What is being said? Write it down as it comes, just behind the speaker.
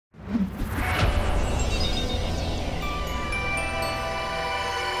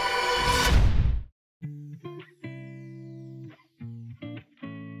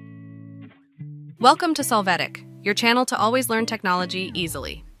Welcome to Solvetic, your channel to always learn technology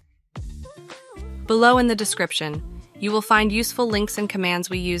easily. Below in the description, you will find useful links and commands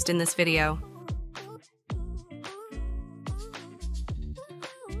we used in this video.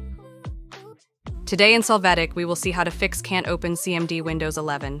 Today in Solvetic, we will see how to fix can't open CMD Windows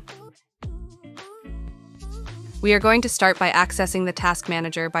 11. We are going to start by accessing the Task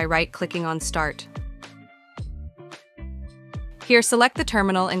Manager by right-clicking on Start. Here, select the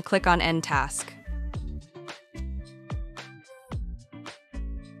terminal and click on End Task.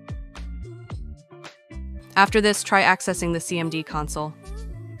 After this, try accessing the CMD console.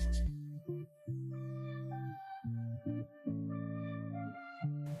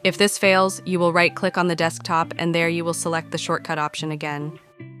 If this fails, you will right-click on the desktop and there you will select the shortcut option again.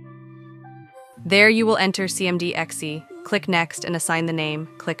 There you will enter CMD.exe, click Next and assign the name,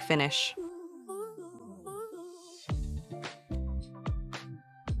 click Finish.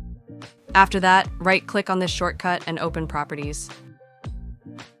 After that, right-click on this shortcut and open Properties.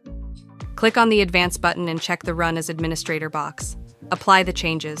 Click on the Advanced button and check the Run as Administrator box. Apply the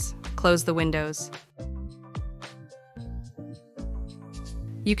changes. Close the windows.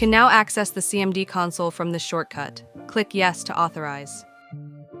 You can now access the CMD console from this shortcut. Click Yes to authorize.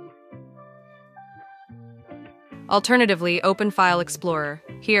 Alternatively, open File Explorer.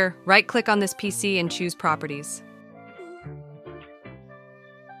 Here, right-click on this PC and choose Properties.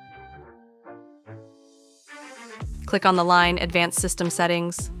 Click on the line Advanced System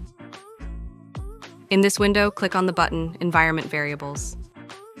Settings. In this window, click on the button Environment Variables.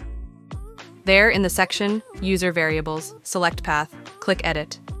 There, in the section User Variables, select Path, click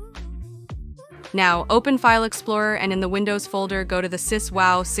Edit. Now, open File Explorer and in the Windows folder, go to the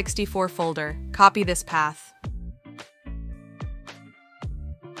syswow64 folder. Copy this path.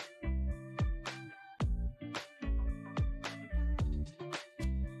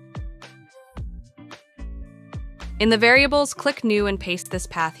 In the variables, click New and paste this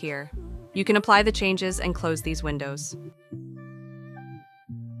path here. You can apply the changes and close these windows.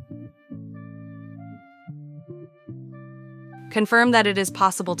 Confirm that it is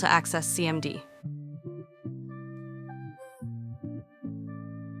possible to access CMD.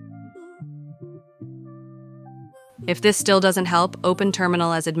 If this still doesn't help, open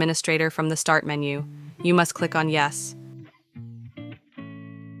Terminal as Administrator from the Start menu. You must click on Yes.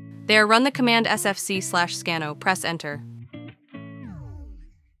 There, run the command sfc/scannow, press Enter.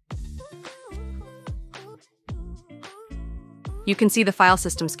 You can see the file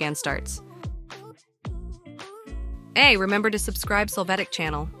system scan starts. Hey, remember to subscribe Solvetic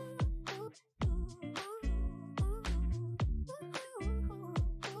channel.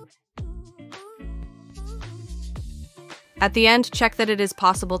 At the end, check that it is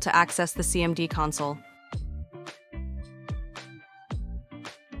possible to access the CMD console.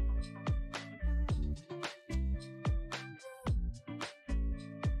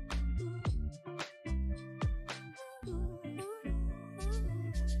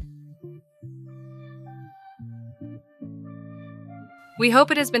 We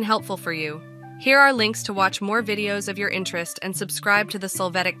hope it has been helpful for you. Here are links to watch more videos of your interest and subscribe to the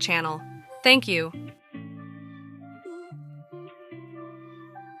Solvetic channel. Thank you.